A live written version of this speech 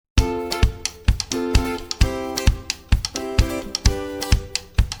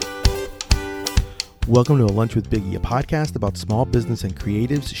Welcome to A Lunch with Biggie, a podcast about small business and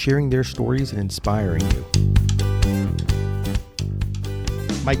creatives sharing their stories and inspiring you.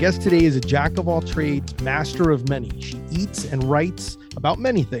 My guest today is a jack of all trades, master of many. She eats and writes about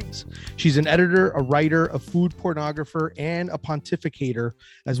many things. She's an editor, a writer, a food pornographer, and a pontificator,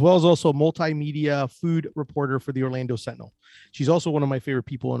 as well as also a multimedia food reporter for the Orlando Sentinel. She's also one of my favorite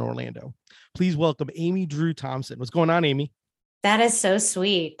people in Orlando. Please welcome Amy Drew Thompson. What's going on, Amy? That is so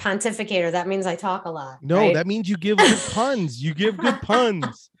sweet. Pontificator. That means I talk a lot. No, right? That means you give good puns. You give good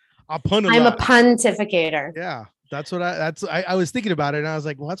puns. I'll pun a lot. I'm a pontificator. Yeah, I was thinking about it and I was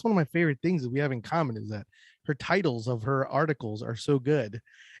like, well, that's one of my favorite things that we have in common is that her titles of her articles are so good.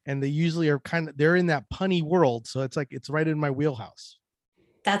 And they usually are they're in that punny world. So it's like, it's right in my wheelhouse.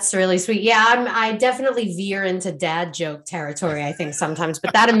 That's really sweet. Yeah, I definitely veer into dad joke territory, I think sometimes,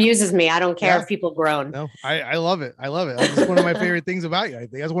 but that amuses me. I don't care if people groan. No, I love it. I love it. That's one of my favorite things about you. I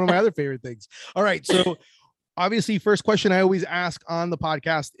think that's one of my other favorite things. All right. So obviously, first question I always ask on the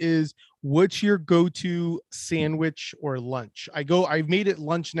podcast is, what's your go-to sandwich or lunch? I've made it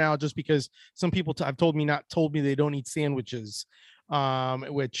lunch now just because some people have told me they don't eat sandwiches,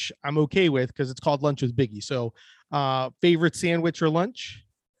 which I'm okay with because it's called Lunch with Biggie. So favorite sandwich or lunch?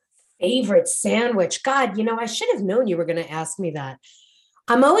 Favorite sandwich. God, I should have known you were going to ask me that.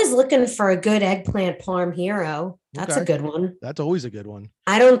 I'm always looking for a good eggplant parm hero. That's a good one. That's always a good one.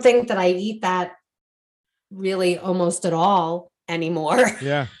 I don't think that I eat that really almost at all anymore.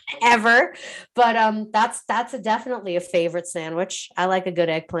 Yeah. Ever. But that's definitely a favorite sandwich. I like a good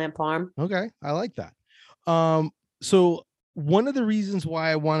eggplant parm. Okay. I like that. So one of the reasons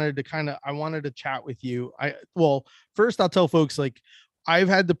why I wanted to chat with you, first I'll tell folks, like, I've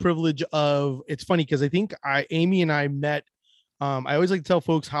had the privilege of, it's funny because I think Amy and I met. I always like to tell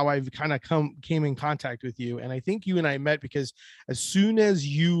folks how I've kind of came in contact with you. And I think you and I met because as soon as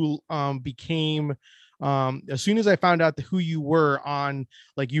you as soon as I found out who you were on,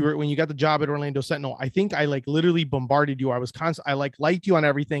 like when you got the job at Orlando Sentinel, I think I literally bombarded you. I was I liked you on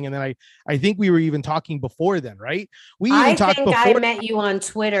everything. And then I think we were even talking before then, right? I met you on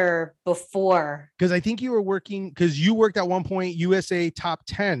Twitter before. Because I think you were because you worked at one point, USA Top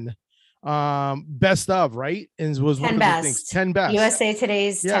 10 best of, right? And was 10 best. 10 best. USA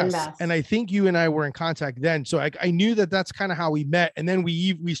Today's 10 best. And I think you and I were in contact then. So I knew that's kind of how we met. And then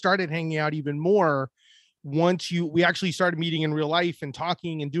we started hanging out even more once we actually started meeting in real life and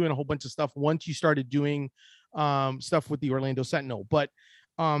talking and doing a whole bunch of stuff once you started doing stuff with the Orlando Sentinel. But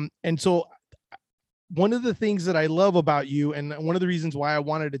and so one of the things that I love about you, and one of the reasons why I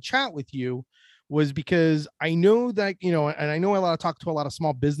wanted to chat with you, was because I know that, and I know talk to a lot of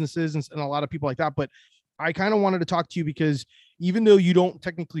small businesses and a lot of people like that, but I kind of wanted to talk to you because even though you don't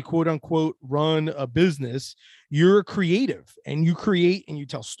technically, quote unquote, run a business, you're creative and you create and you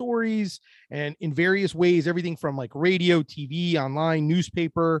tell stories and in various ways, everything from like radio, TV, online,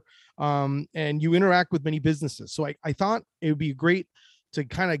 newspaper, and you interact with many businesses. So I thought it would be great to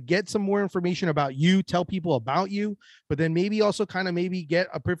kind of get some more information about you, tell people about you, but then maybe also kind of maybe get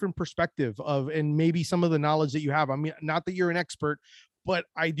a different perspective and maybe some of the knowledge that you have. I mean, not that you're an expert, but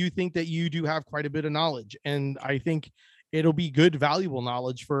I do think that you do have quite a bit of knowledge. And I think it'll be good, valuable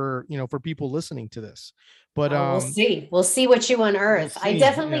knowledge for people listening to this. But we'll see what you unearth. I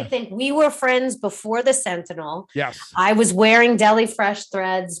definitely think we were friends before the Sentinel. Yes. I was wearing Deli Fresh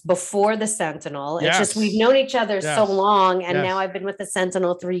threads before the Sentinel. It's just, we've known each other so long. And now I've been with the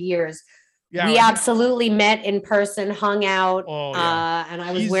Sentinel 3 years. Yeah, we absolutely met in person, hung out, and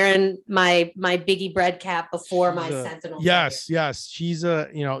I was wearing my Biggie bread cap before my Sentinel. Yes. She's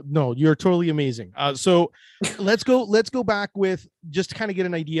no, you're totally amazing. So let's go back with just to kind of get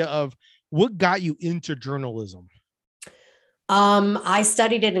an idea of what got you into journalism. I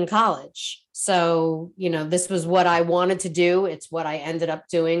studied it in college. So, this was what I wanted to do. It's what I ended up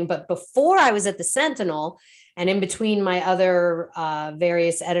doing. But before I was at the Sentinel, and in between my other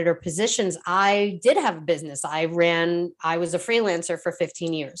various editor positions, I did have a business. I was a freelancer for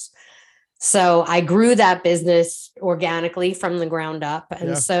 15 years. So I grew that business organically from the ground up.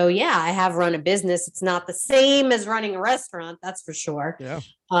 And I have run a business. It's not the same as running a restaurant, that's for sure. Yeah.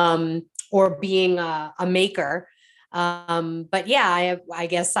 Or being a maker. But I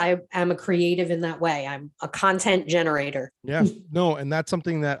guess I am a creative in that way. I'm a content generator. Yeah, no. And that's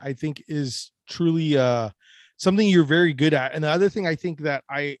something that I think is truly, something you're very good at. And the other thing I think that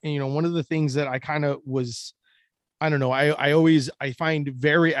one of the things that I kind of was, I don't know, I find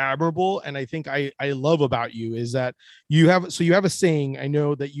very admirable. And I think I love about you is that you have a saying. I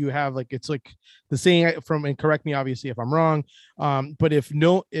know that you have it's like the saying and correct me obviously if I'm wrong. But if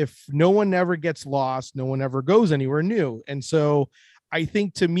no one ever gets lost, no one ever goes anywhere new. And so I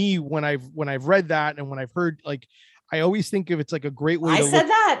think to me, when I've read that and when I've heard, like, I always think of it's like a great way I to said look.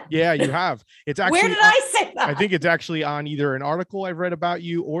 that. Yeah, you have. It's Where actually did I say I that? think it's actually on either an article I've read about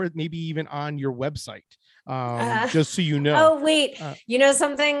you or maybe even on your website. Uh, Just so you know. oh, wait. Uh, You know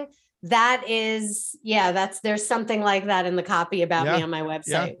something? That is, yeah, there's something like that in the copy about me yeah, on my yeah,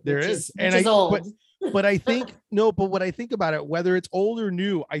 website, there which is. is which is But old. I think no, but what I think about it, whether it's old or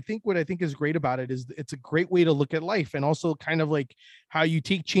new, I think what I think is great about it is it's a great way to look at life, and also kind of like how you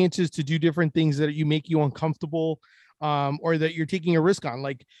take chances to do different things that you make you uncomfortable, or that you're taking a risk on,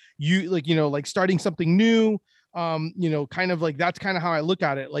 like like starting something new, kind of like that's kind of how I look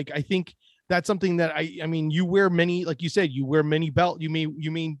at it. Like I think that's something that I mean, you wear many, like you said, you wear many belt. You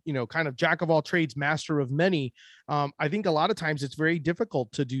mean, kind of jack of all trades, master of many. I think a lot of times it's very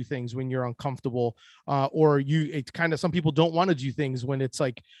difficult to do things when you're uncomfortable, or it's kind of, some people don't want to do things when it's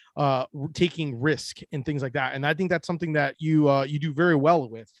like taking risk and things like that. And I think that's something that you do very well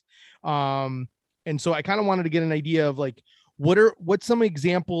with. And so I kind of wanted to get an idea of like, what's some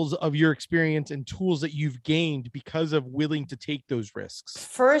examples of your experience and tools that you've gained because of willing to take those risks?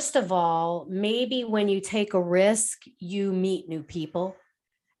 First of all, maybe when you take a risk, you meet new people.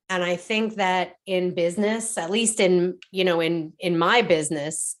 And I think that in business, at least in my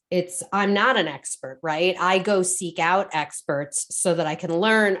business, I'm not an expert, right? I go seek out experts so that I can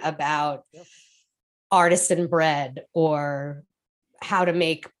learn about artisan bread, or how to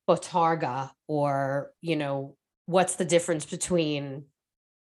make botarga, or what's the difference between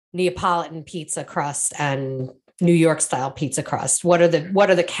Neapolitan pizza crust and New York style pizza crust. What are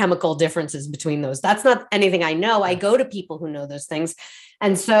the chemical differences between those? That's not anything I know. I go to people who know those things.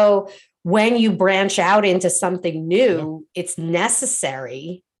 And so when you branch out into something new, it's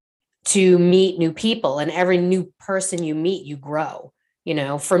necessary to meet new people, and every new person you meet, you grow.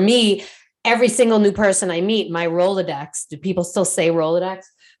 For me, every single new person I meet, my Rolodex, do people still say Rolodex?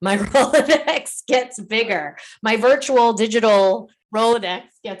 My Rolodex gets bigger. My virtual digital Rolodex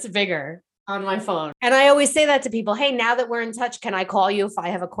gets bigger on my phone. And I always say that to people. Hey, now that we're in touch, can I call you if I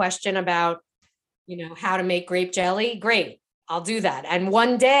have a question about, how to make grape jelly? Great. I'll do that. And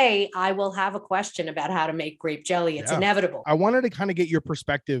one day I will have a question about how to make grape jelly. It's inevitable. I wanted to kind of get your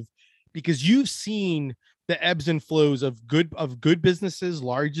perspective, because you've seen the ebbs and flows of good businesses,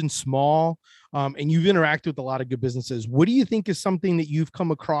 large and small, and you've interacted with a lot of good businesses. What do you think is something that you've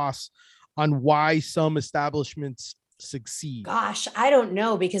come across on why some establishments succeed? Gosh, I don't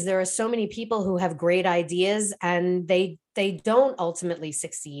know, because there are so many people who have great ideas and they don't ultimately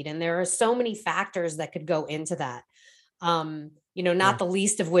succeed, and there are so many factors that could go into that. Not the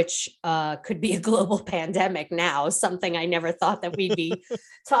least of which could be a global pandemic now, something I never thought that we'd be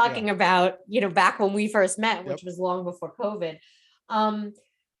talking about, back when we first met, which was long before COVID.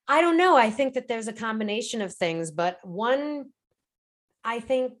 I don't know. I think that there's a combination of things, but I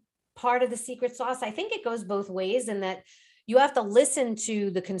think part of the secret sauce, I think it goes both ways, in that you have to listen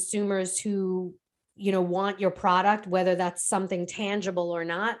to the consumers who, want your product, whether that's something tangible or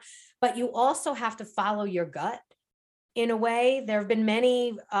not, but you also have to follow your gut. In a way, there have been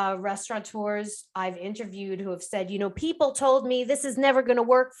many restaurateurs I've interviewed who have said, people told me this is never going to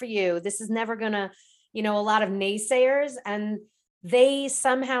work for you. This is never going to, a lot of naysayers, and they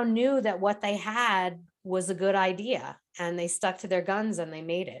somehow knew that what they had was a good idea, and they stuck to their guns and they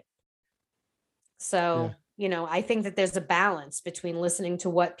made it. So, I think that there's a balance between listening to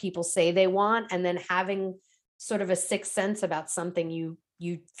what people say they want and then having sort of a sixth sense about something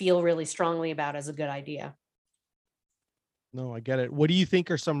you feel really strongly about as a good idea. No, I get it. What do you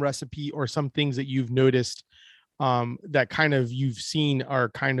think are some recipe or some things that you've noticed that kind of you've seen are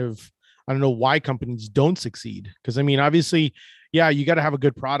kind of, I don't know why companies don't succeed? Because I mean, obviously, yeah, you got to have a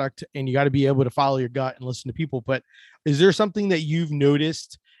good product and you got to be able to follow your gut and listen to people. But is there something that you've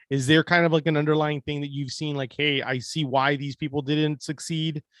noticed? Is there kind of like an underlying thing that you've seen, like, hey, I see why these people didn't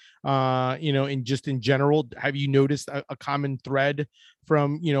succeed? And just in general, have you noticed a common thread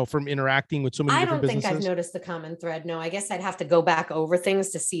from interacting with so many different businesses? I don't think I've noticed the common thread. No, I guess I'd have to go back over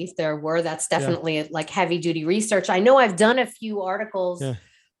things to see if there were. That's definitely like heavy duty research. I know I've done a few articles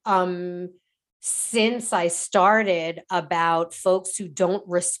since I started about folks who don't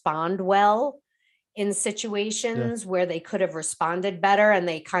respond well in situations where they could have responded better, and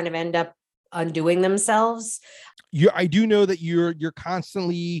they kind of end up undoing themselves. I do know that you're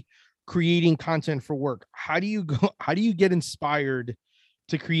constantly creating content for work. How do you get inspired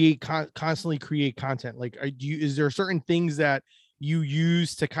to constantly create content? Like, is there certain things that you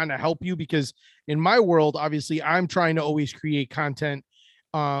use to kind of help you? Because in my world, obviously I'm trying to always create content.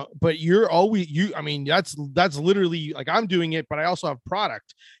 But I mean, that's literally like, I'm doing it, but I also have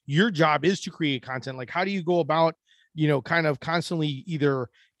product. Your job is to create content. Like, how do you go about kind of constantly either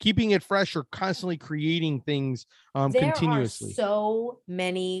keeping it fresh or constantly creating things There are continuously. so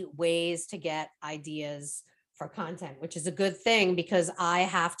many ways to get ideas for content, which is a good thing because I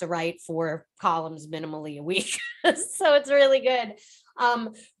have to write 4 columns minimally a week. So it's really good.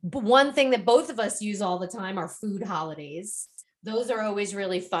 But one thing that both of us use all the time are food holidays. Those are always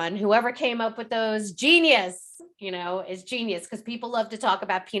really fun. Whoever came up with those, genius, is genius because people love to talk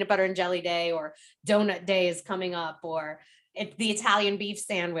about peanut butter and jelly day or donut day is coming up or the Italian beef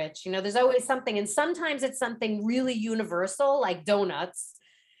sandwich. There's always something. And sometimes it's something really universal, like donuts.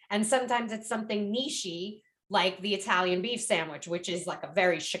 And sometimes it's something nichey, like the Italian beef sandwich, which is like a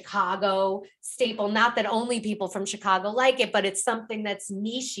very Chicago staple. Not that only people from Chicago like it, but it's something that's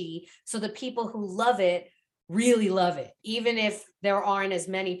nichey. So the people who love it really love it, even if there aren't as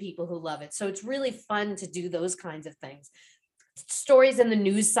many people who love it. So it's really fun to do those kinds of things. Stories in the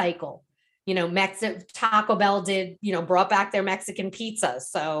news cycle. Taco Bell brought back their Mexican pizza.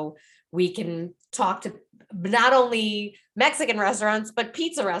 So we can talk to not only Mexican restaurants, but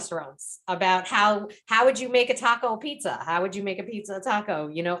pizza restaurants about how would you make a taco pizza? How would you make a pizza taco?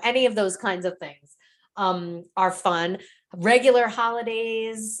 Any of those kinds of things are fun. Regular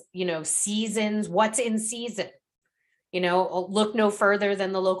holidays, seasons, what's in season? Look no further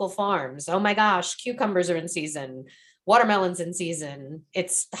than the local farms. Oh my gosh, cucumbers are in season. Watermelons in season.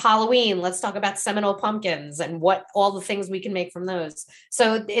 It's Halloween. Let's talk about Seminole pumpkins and what all the things we can make from those.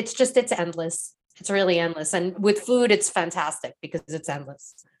 So it's endless. It's really endless. And with food, it's fantastic because it's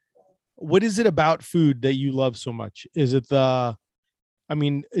endless. What is it about food that you love so much? Is it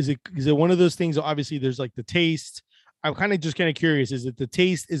is it one of those things? Obviously there's like the taste. I'm kind of curious. Is it the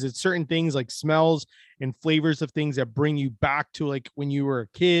taste? Is it certain things like smells and flavors of things that bring you back to like when you were a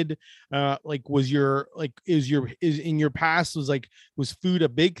kid? Like is in your past was food a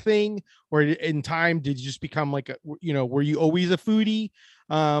big thing, or in time did you just become like were you always a foodie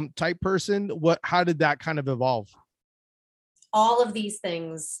type person? How did that kind of evolve? All of these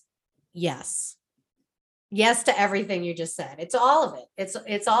things, yes. Yes to everything you just said. It's all of it.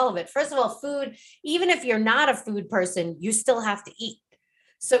 It's all of it. First of all, food, even if you're not a food person, you still have to eat.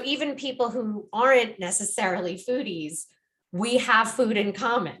 So even people who aren't necessarily foodies, we have food in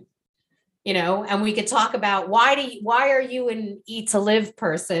common, and we could talk about why are you an eat to live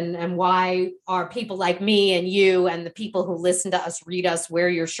person, and why are people like me and you and the people who listen to us, read us, wear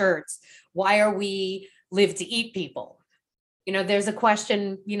your shirts, why are we live to eat people? There's a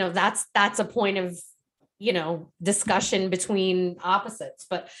question, that's a point of discussion between opposites.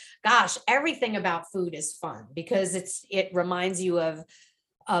 But gosh, everything about food is fun because it reminds you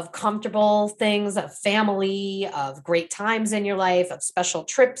of comfortable things, of family, of great times in your life, of special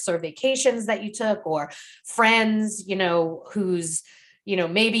trips or vacations that you took, or friends, who's,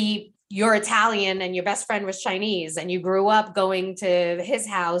 maybe you're Italian and your best friend was Chinese and you grew up going to his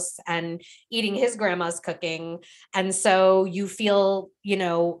house and eating his grandma's cooking. And so you feel,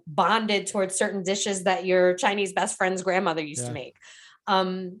 bonded towards certain dishes that your Chinese best friend's grandmother used to make.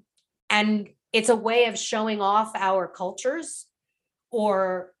 And it's a way of showing off our cultures,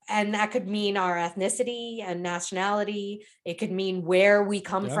 and that could mean our ethnicity and nationality. It could mean where we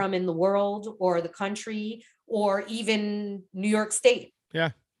come from in the world or the country, or even New York State. Yeah.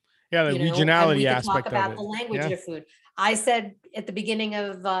 Yeah, the regionality aspect talk about of it. The language of food. I said at the beginning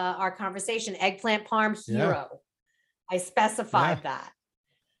of our conversation, eggplant parm hero. I specified that.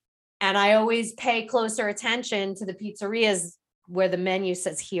 And I always pay closer attention to the pizzerias where the menu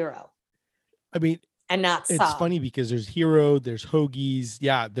says hero. I mean, and not it's sub. funny because there's hero, there's hoagies.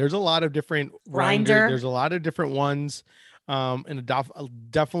 Yeah, there's a lot of different grinder. There's a lot of different ones. And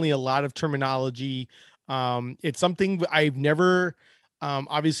definitely a lot of terminology. It's something I've never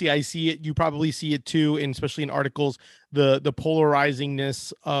obviously I see it, you probably see it too, and especially in articles, the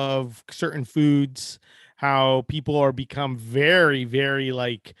polarizing-ness of certain foods, how people are become very, very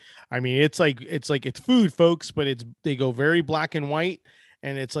like, I mean, it's food, folks, but they go very black and white,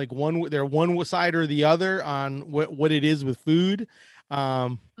 and it's like they're one side or the other on what it is with food.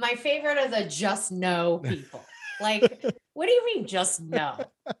 My favorite are the just know people. Like, what do you mean just know?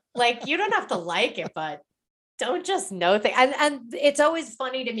 Like, you don't have to like it, but don't just know things. And it's always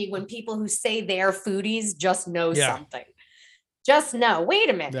funny to me when people who say they're foodies just know something. Just know. Wait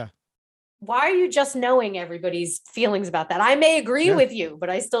a minute. Yeah. Why are you just knowing everybody's feelings about that? I may agree with you,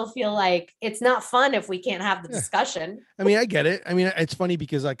 but I still feel like it's not fun if we can't have the discussion. I mean, I get it. I mean, it's funny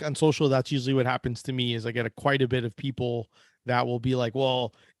because like on social, that's usually what happens to me is I get quite a bit of people that will be like,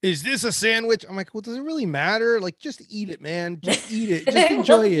 well, is this a sandwich? I'm like, well, does it really matter? Like, just eat it, man. Just eat it. Just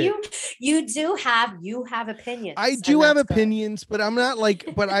enjoy Well, it. you have I opinions, and do have that's good. opinions, but I'm not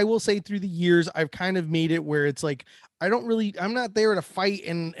like, but I will say through the years, I've kind of made it where it's like, I'm not there to fight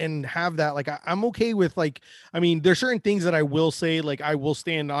and have that. Like, I'm okay with like, I mean, there's certain things that I will say, like, I will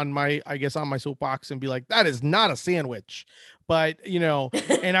stand on my, I guess, on my soapbox and be like, that is not a sandwich, but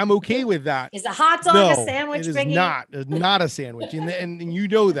and I'm okay with that. Is a hot dog a No, it sandwich, is Biggie? not. It's not a sandwich, and you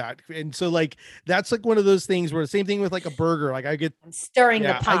know that. And so like that's like one of those things where the same thing with like a burger. Like I'm stirring the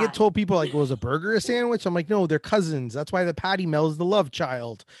yeah, I get pot. told people like, was a burger a sandwich? I'm like, no, they're cousins. That's why the patty melt is the love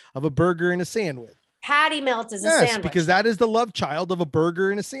child of a burger and a sandwich. Patty melt is a Yes, because sandwich, that though. is the love child of a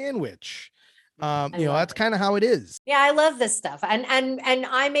burger and a sandwich. I love That's it. kind of how it is. Yeah, I love this stuff. And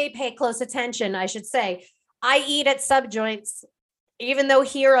I may pay close attention, I should say. I eat at sub joints, even though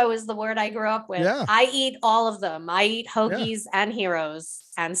hero is the word I grew up with. Yeah, I eat all of them. I eat yeah, hoagies and heroes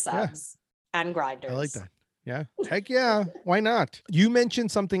and yeah. subs and I like grinders. that. Yeah. Heck yeah. Why not? You mentioned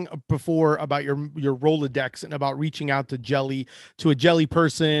something before about your Rolodex and about reaching out to a jelly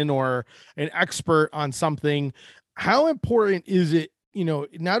person or an expert on something. How important is it,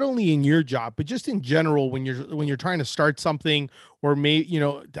 not only in your job, but just in general when you're trying to start something or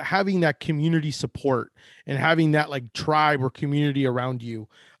having that community support and having that like tribe or community around you,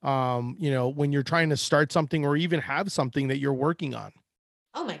 when you're trying to start something or even have something that you're working on.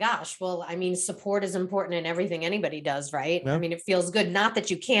 Oh my gosh. Well, I mean, support is important in everything anybody does, right? I Yeah. mean, it feels good. Not that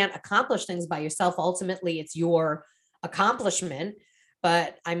you can't accomplish things by yourself. Ultimately, it's your accomplishment.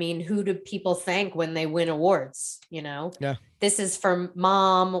 But I mean, who do people thank when they win awards? Yeah. This is from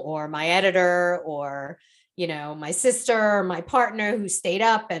mom or my editor or, my sister or my partner who stayed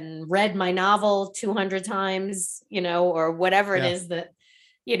up and read my novel 200 times, or whatever it Yeah. is that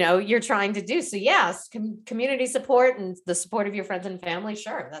you're trying to do. So yes, community support and the support of your friends and family,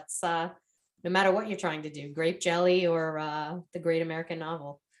 sure, that's no matter what you're trying to do, grape jelly or the great American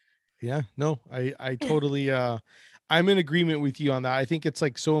novel. Yeah, no, I totally I'm in agreement with you on that. I think it's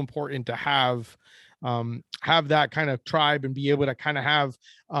like so important to have that kind of tribe and be able to kind of have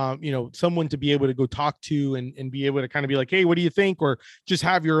someone to be able to go talk to and be able to kind of be like, hey, what do you think? Or just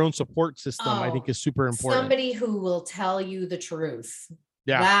have your own support system, I think Oh, is super important. somebody who will tell you the truth.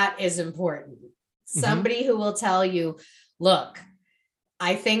 Yeah. That is important. Hmm. Somebody who will tell you, look,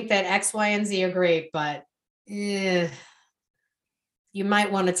 I think that X, Y, and Z are great, but you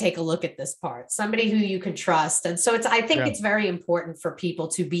might want to take a look at this part. Somebody who you can trust. And so I think Yeah. it's very important for people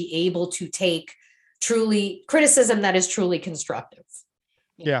to be able to take truly criticism that is truly constructive,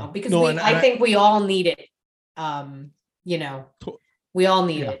 Yeah. because No, and I I think we all need it. Um, you know, to- we all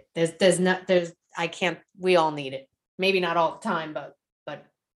need yeah. it. I can't, we all need it. Maybe not all the time, but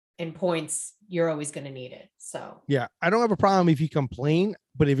in points, you're always going to need it. So Yeah, I don't have a problem if you complain,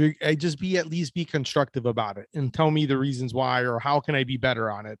 but if you I just be at least be constructive about it and tell me the reasons why or how can I be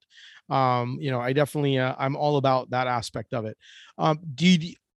better on it. I definitely I'm all about that aspect of it. Do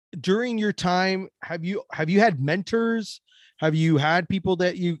you during your time have you had mentors? Have you had people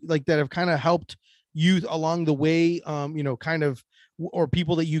that you like that have kind of helped you along the way? Kind of or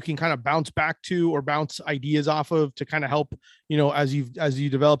people that you can kind of bounce back to or bounce ideas off of to kind of help, as you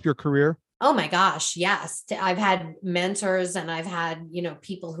develop your career? oh my gosh, yes. I've had mentors and I've had,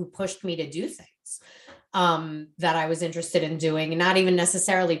 people who pushed me to do things that I was interested in doing, and not even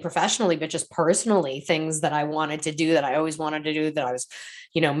necessarily professionally, but just personally, things that I wanted to do that I always wanted to do that I was,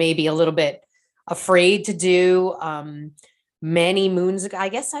 maybe a little bit afraid to do. Many moons ago, I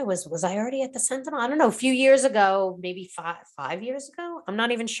guess was I already at the Sentinel? I don't know, a few years ago, maybe 5 years ago. I'm not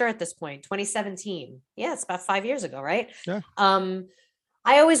even sure at this point. 2017. Yeah, it's about 5 years ago, right? Yeah.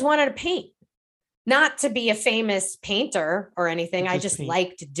 I always wanted to paint, not to be a famous painter or anything. I Just just paint.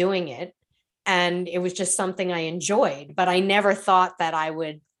 liked doing it. And it was just something I enjoyed, but I never thought that I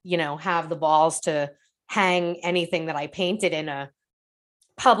would, have the balls to hang anything that I painted in a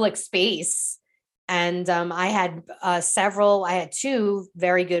public space. And I had I had two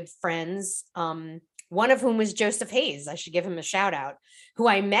very good friends, one of whom was Joseph Hayes. I should give him a shout out, who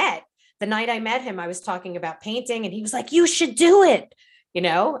I met. The night I met him, I was talking about painting, and he was like, you should do it,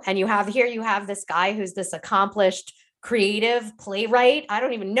 and you have this guy who's this accomplished creative playwright. I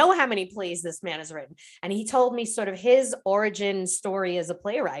don't even know how many plays this man has written. And he told me sort of his origin story as a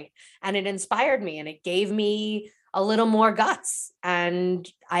playwright, and it inspired me and it gave me a little more guts. And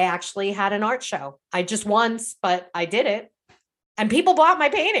I actually had an art show. I just once, but I did it. And people bought my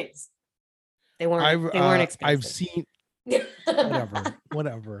paintings. They weren't I've expensive. seen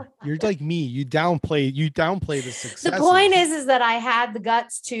Whatever. You're like me. You downplay the The successes. point is that I had the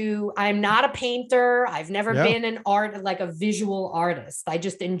guts to, I'm not a painter. I've never Yeah. been like a visual artist. I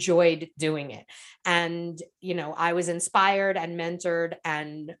just enjoyed doing it. And, I was inspired and mentored,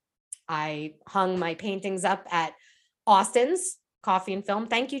 and I hung my paintings up at Austin's Coffee and Film.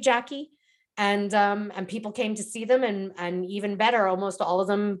 Thank you, Jackie. And people came to see them, and even better, almost all of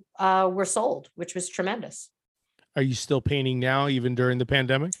them were sold, which was tremendous. Are you still painting now, even during the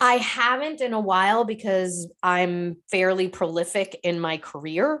pandemic? I haven't in a while because I'm fairly prolific in my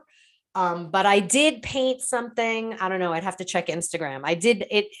career. But I did paint something. I don't know. I'd have to check Instagram. I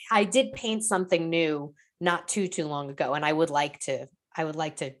did paint something new not too long ago, and I would like to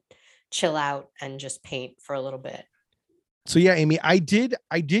chill out and just paint for a little bit. So yeah, Amy, I did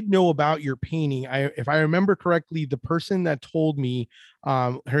know about your painting. If I remember correctly, the person that told me,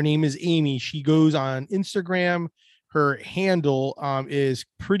 her name is Amy. She goes on Instagram. Her handle is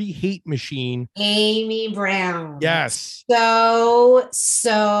Pretty Hate Machine. Amy Brown. Yes.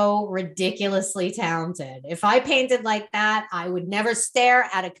 So ridiculously talented. If I painted like that, I would never stare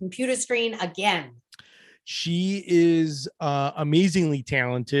at a computer screen again. She is amazingly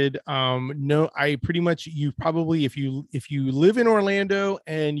talented. No, I pretty much, you probably, if you live in Orlando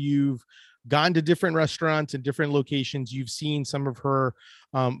and you've gone to different restaurants and different locations, you've seen some of her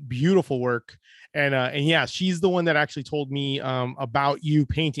beautiful work. And yeah, she's the one that actually told me about you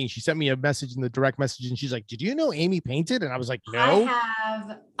painting. She sent me a message in the direct message, and she's like, "Did you know Amy painted?" And I was like, "No."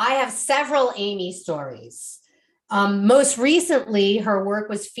 I have several Amy stories. Most recently, her work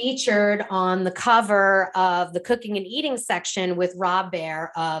was featured on the cover of the cooking and eating section with Rob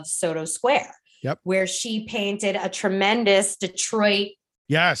Bear of Soto Square. Yep. Where she painted a tremendous Detroit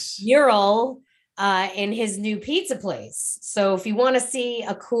yes mural in his new pizza place. So if you want to see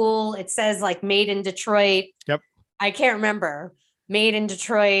a cool, it says like made in Detroit. Yep. I can't remember. Made in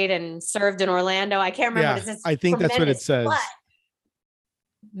Detroit and served in Orlando. I can't remember. Yeah, I think that's what it says. But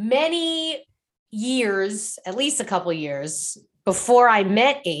many years, at least a couple years before I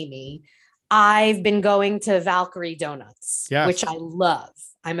met Amy, I've been going to Valkyrie Donuts, yes, which I love.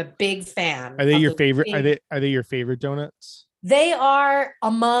 I'm a big fan. Are they your favorite? Are they your favorite donuts? They are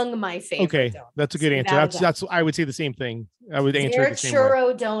among my favorite. Okay, donuts. That's a good answer. That's I would say the same thing. I would answer the same way. Their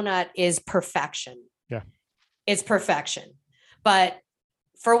churro donut is perfection. Yeah, it's perfection. But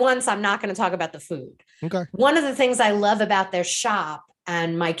for once, I'm not going to talk about the food. Okay. One of the things I love about their shop,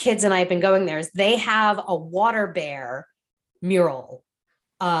 and my kids and I have been going there, is they have a water bear mural.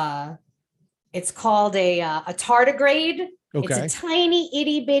 It's called a tardigrade. Okay. It's a tiny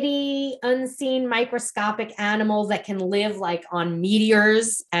itty bitty unseen microscopic animal that can live like on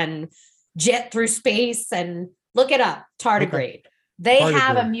meteors and jet through space, and look it up, tardigrade. Okay. They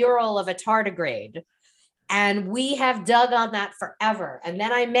have a mural of a tardigrade, and we have dug on that forever. And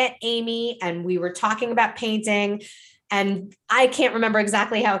then I met Amy and we were talking about painting, and I can't remember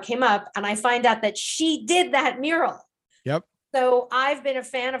exactly how it came up. And I find out that she did that mural. Yep. So I've been a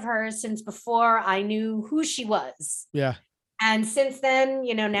fan of hers since before I knew who she was. Yeah. And since then,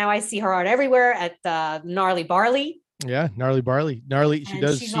 now I see her art everywhere at Gnarly Barley. Yeah, Gnarly Barley.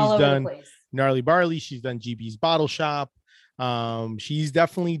 She's done Gnarly Barley. She's done GB's Bottle Shop. She's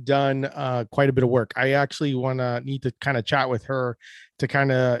definitely done quite a bit of work. I actually need to kind of chat with her to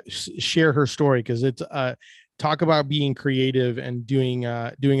kind of share her story, because it's talk about being creative and doing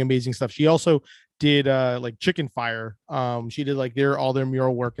amazing stuff. She also did like Chicken Fire. She did like all their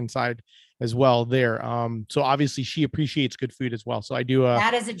mural work inside as well there. So obviously she appreciates good food as well. So I do.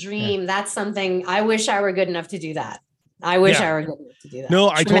 That is a dream. Yeah. That's something I wish I were good enough to do that. I wish I were good enough to do that. No,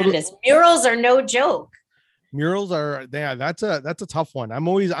 I totally. Murals are no joke. Murals are, yeah, that's a tough one. I'm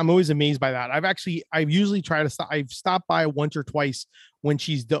always amazed by that. I've usually tried to stop. I've stopped by once or twice when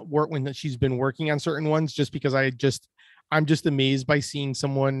she's been working on certain ones, just because I'm just amazed by seeing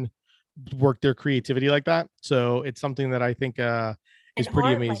someone work their creativity like that. So it's something that I think is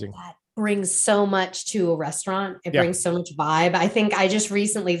pretty amazing. Like that brings so much to a restaurant. It brings so much vibe. I think I just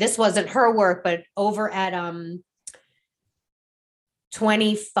recently, this wasn't her work, but over at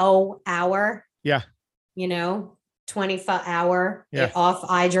 24 Hour. Yeah. 24 Hour off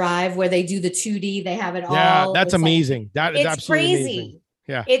iDrive, where they do the 2D. They have it all. Yeah, that's amazing. That is absolutely crazy. Amazing.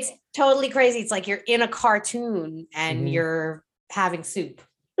 Yeah. It's totally crazy. It's like you're in a cartoon and you're having soup.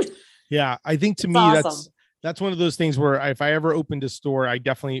 Yeah. I think to me, awesome. That's one of those things where if I ever opened a store,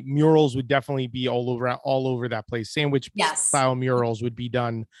 murals would definitely be all over that place. Sandwich style murals would be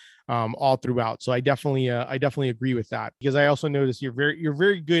done all throughout. So I definitely agree with that, because I also noticed you're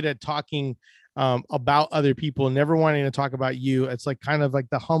very good at talking about other people, never wanting to talk about you. It's like kind of like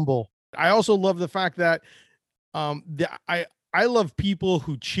the humble. I also love the fact that I love people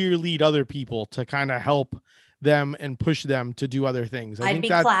who cheerlead other people to kind of help them and push them to do other things. I I'd think be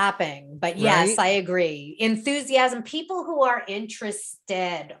that, clapping, but yes, right? I agree. Enthusiasm, people who are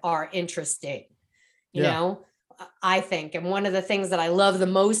interested are interesting, you Yeah. know, I think. And one of the things that I love the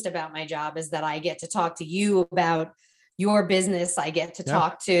most about my job is that I get to talk to you about your business. I get to Yeah.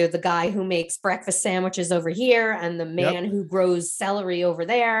 talk to the guy who makes breakfast sandwiches over here and the Yep. man who grows celery over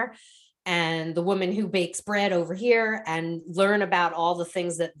there and the woman who bakes bread over here, and learn about all the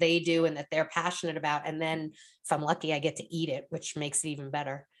things that they do and that they're passionate about. And then if I'm lucky, I get to eat it, which makes it even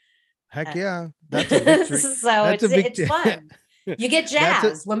better. Heck Uh, yeah. That's a victory. so That's a it's victory. fun. You get That's a,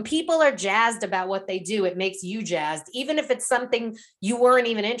 jazzed. When people are jazzed about what they do, it makes you jazzed, even if it's something you weren't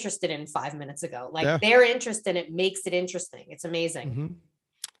even interested in 5 minutes ago. Like yeah. their interest in it makes it interesting. It's amazing. Mhm.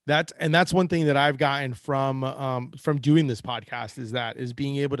 That's one thing that I've gotten from doing this podcast is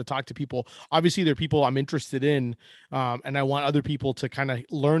being able to talk to people. Obviously, they're people I'm interested in, and I want other people to kind of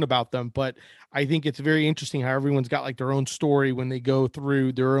learn about them. But I think it's very interesting how everyone's got like their own story when they go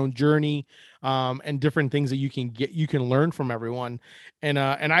through their own journey, and different things that you can learn from everyone. And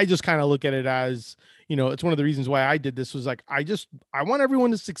I just kind of look at it as, it's one of the reasons why I did this was like I want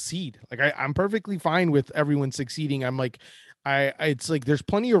everyone to succeed. Like I'm perfectly fine with everyone succeeding. I'm like, it's like there's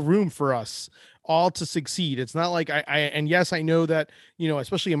plenty of room for us all to succeed. It's not like and yes, I know that,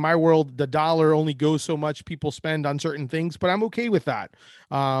 especially in my world, the dollar only goes so much people spend on certain things, but I'm okay with that.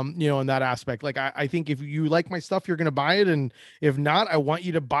 In that aspect. Like I think if you like my stuff, you're gonna buy it. And if not, I want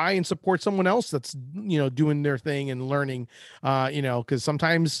you to buy and support someone else that's, doing their thing and learning, because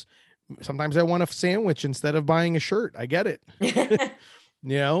sometimes I want a sandwich instead of buying a shirt. I get it.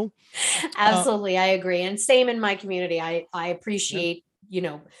 you know uh, Absolutely, I agree. And same in my community. I yeah. appreciate,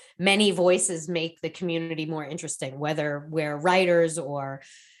 many voices make the community more interesting, whether we're writers or,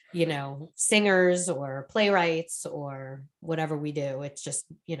 singers or playwrights or whatever we do. It's just,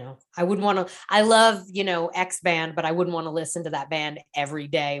 I wouldn't want to, I love, X band, but I wouldn't want to listen to that band every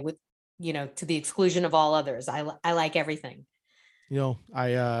day with, to the exclusion of all others. I like everything.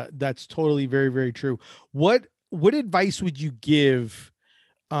 I that's totally very, very true. What advice would you give,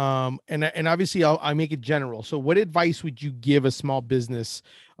 and obviously I make it general. So what advice would you give a small business,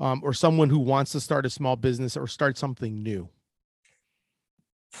 or someone who wants to start a small business or start something new?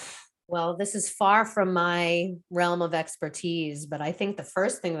 Well, this is far from my realm of expertise, but I think the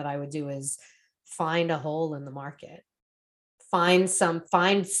first thing that I would do is find a hole in the market. Find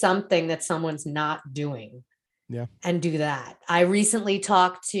something that someone's not doing Yeah. and do that. I recently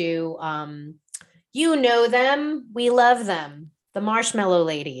talked to you know them, we love them, the Marshmallow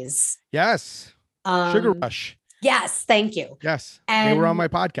Ladies. Yes. Sugar Um Rush. yes, thank you. Yes. They were on And my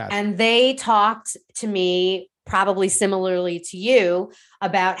podcast. they talked to me probably similarly to you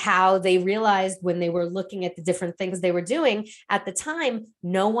about how they realized when they were looking at the different things they were doing at the time,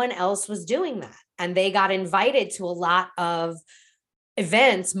 no one else was doing that. And they got invited to a lot of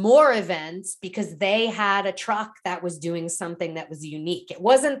events, more events, because they had a truck that was doing something that was unique. It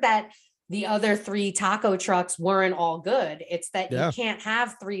wasn't that the other three taco trucks weren't all good. It's that you Yeah. can't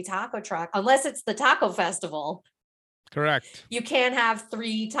have three taco trucks unless it's the taco festival. Correct. You can't have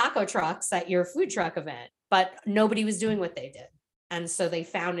three taco trucks at your food truck event, but nobody was doing what they did. And so they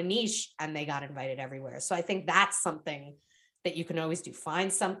found a niche and they got invited everywhere. So I think that's something that you can always do.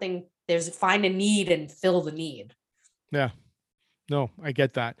 Find a need and fill the need. Yeah. No, I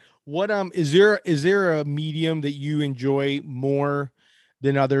get that. What is there a medium that you enjoy more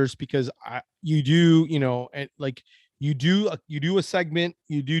than others? Because you do, and like you do a segment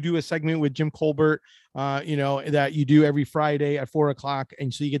with Jim Colbert, that you do every Friday at 4 o'clock,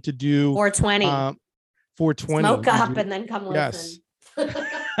 and so you get to do 420. 420. Smoke up and then come Yes. listen.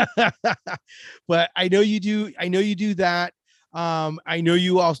 But I know you do that. I know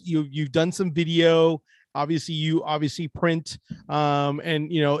you've done some video. Obviously you print,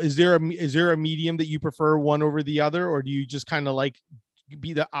 and is there a medium that you prefer one over the other, or do you just kind of like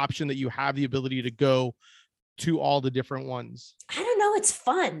be the option that you have the ability to go to all the different ones? I don't know. It's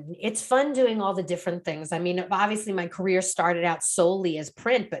fun. It's fun doing all the different things. I mean, obviously, my career started out solely as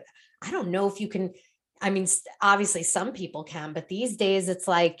print, but I don't know if you can. I mean, obviously, some people can, but these days it's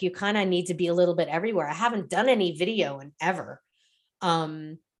like you kind of need to be a little bit everywhere. I haven't done any video in ever,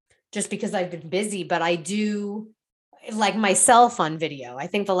 um, just because I've been busy, but I do like myself on video. I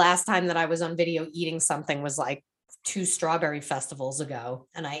think the last time that I was on video eating something was like two strawberry festivals ago,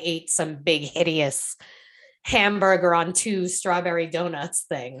 and I ate some big, hideous hamburger on two strawberry donuts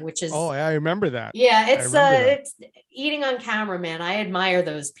thing, which Oh, is, I remember that. yeah, I remember that. it's eating on camera, man. I admire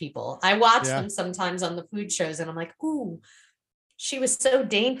those people. I watch Yeah. them sometimes on the food shows and I'm like, ooh, she was so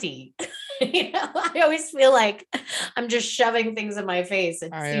dainty. I always feel like I'm just shoving things in my face.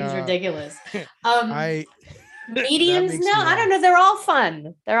 It seems ridiculous. I Mediums, no, I don't know. They're all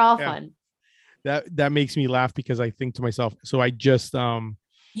fun. They're all fun. That makes me laugh because I think to myself, so I just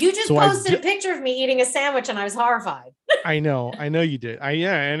you just posted a picture of me eating a sandwich and I was horrified. I know you did.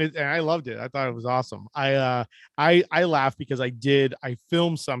 And I loved it. I thought it was awesome. I laughed because I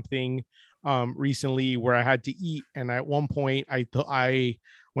filmed something recently where I had to eat, and at one point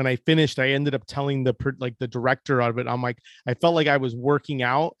when I finished, I ended up telling the director of it, I'm like, I felt like I was working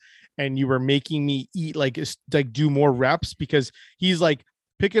out and you were making me eat like do more reps, because he's like,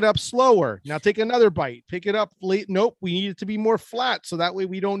 pick it up slower. Now take another bite. Pick it up late. Nope. We need it to be more flat. So that way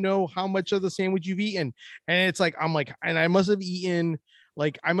we don't know how much of the sandwich you've eaten. And it's like, I'm like, and I must have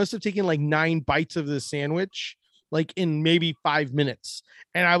taken like 9 bites of this sandwich, like in maybe 5 minutes.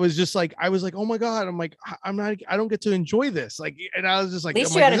 And I was like, oh my God. I'm like, I don't get to enjoy this. Like, and I was just like, at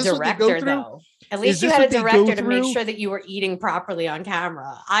least you had a director though. At least you had a director to make sure that you were eating properly on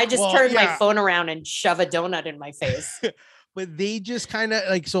camera. I just turned my phone around and shove a donut in my face. But they just kind of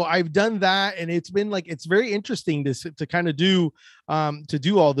like, so I've done that, and it's been like, it's very interesting to kind of do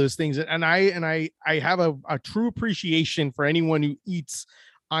all those things. And I have a true appreciation for anyone who eats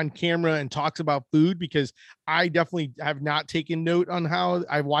on camera and talks about food, because I definitely have not taken note on how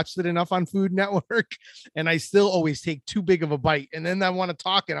I've watched it enough on Food Network, and I still always take too big of a bite. And then I want to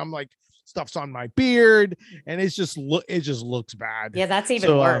talk and I'm like, stuff's on my beard, and it just looks bad. Yeah, that's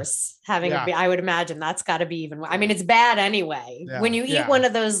even worse. I would imagine that's got to be even. I mean, it's bad anyway. When you eat one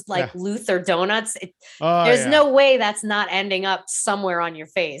of those like Luther donuts, there's no way that's not ending up somewhere on your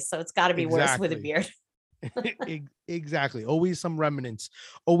face. So it's got to be worse with a beard. Exactly. Always some remnants.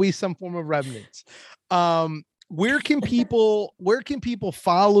 Always some form of remnants. Where can people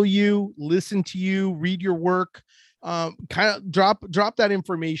follow you, listen to you, read your work? Kind of drop that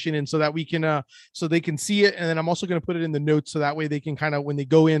information in so that we can so they can see it, and then I'm also going to put it in the notes so that way they can kind of, when they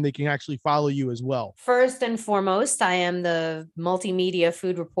go in, they can actually follow you as well. First and foremost, I am the multimedia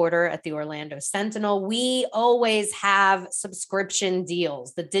food reporter at the Orlando Sentinel. We always have subscription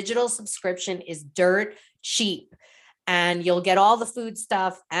deals. The digital subscription is dirt cheap, and you'll get all the food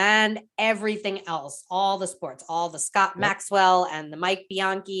stuff and everything else, all the sports, all the Scott Maxwell and the Mike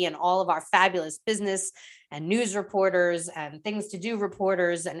Bianchi and all of our fabulous business and news reporters and things to do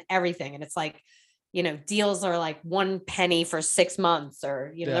reporters and everything. And it's like, deals are like 1 penny for 6 months,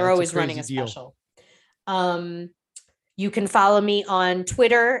 or, they're always running a special. You can follow me on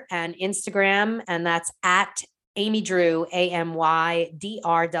Twitter and Instagram, and that's at Amy Drew, AMYDROO.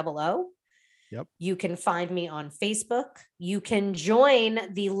 Yep. You can find me on Facebook. You can join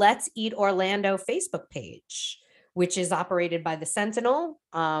the Let's Eat Orlando Facebook page, which is operated by the Sentinel.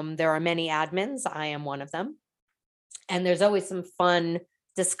 There are many admins. I am one of them. And there's always some fun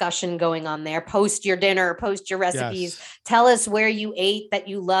discussion going on there. Post your dinner, post your recipes. Yes. Tell us where you ate that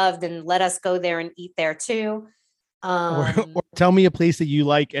you loved, and let us go there and eat there too. Or tell me a place that you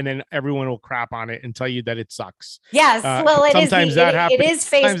like, and then everyone will crap on it and tell you that it sucks. Yes, well, it sometimes is. That happens. It is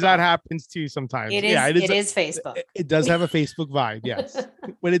Facebook. Sometimes that happens too. Sometimes it is Facebook. It does have a Facebook vibe, yes.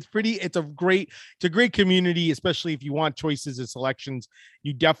 But it's a great community, especially if you want choices and selections.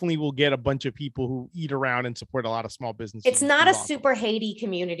 You definitely will get a bunch of people who eat around and support a lot of small businesses. It's not a super Haiti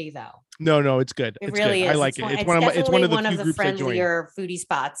community, though. No, it's good. It really good. is. I like it. It's one of the friendlier foodie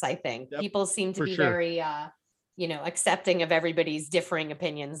spots, I think. Yep. People seem to be very accepting of everybody's differing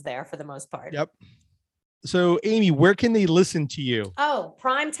opinions there for the most part. Yep. So Amy, where can they listen to you? Oh,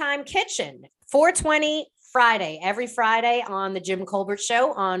 Primetime Kitchen, 420 Friday, every Friday on the Jim Colbert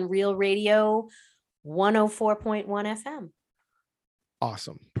Show on Real Radio 104.1 FM.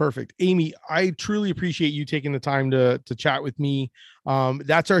 Awesome. Perfect. Amy, I truly appreciate you taking the time to chat with me.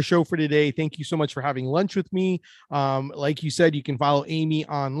 That's our show for today. Thank you so much for having lunch with me. Like you said, you can follow Amy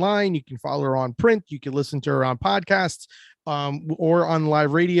online. You can follow her on print. You can listen to her on podcasts or on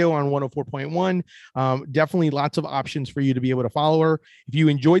live radio on 104.1. Definitely lots of options for you to be able to follow her. If you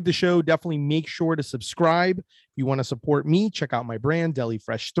enjoyed the show, definitely make sure to subscribe. If you want to support me, check out my brand, Deli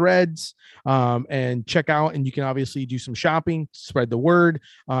Fresh Threads, and check out, and you can obviously do some shopping, spread the word.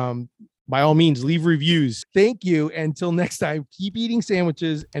 By all means, leave reviews. Thank you. Until next time, keep eating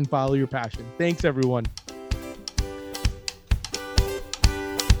sandwiches and follow your passion. Thanks, everyone.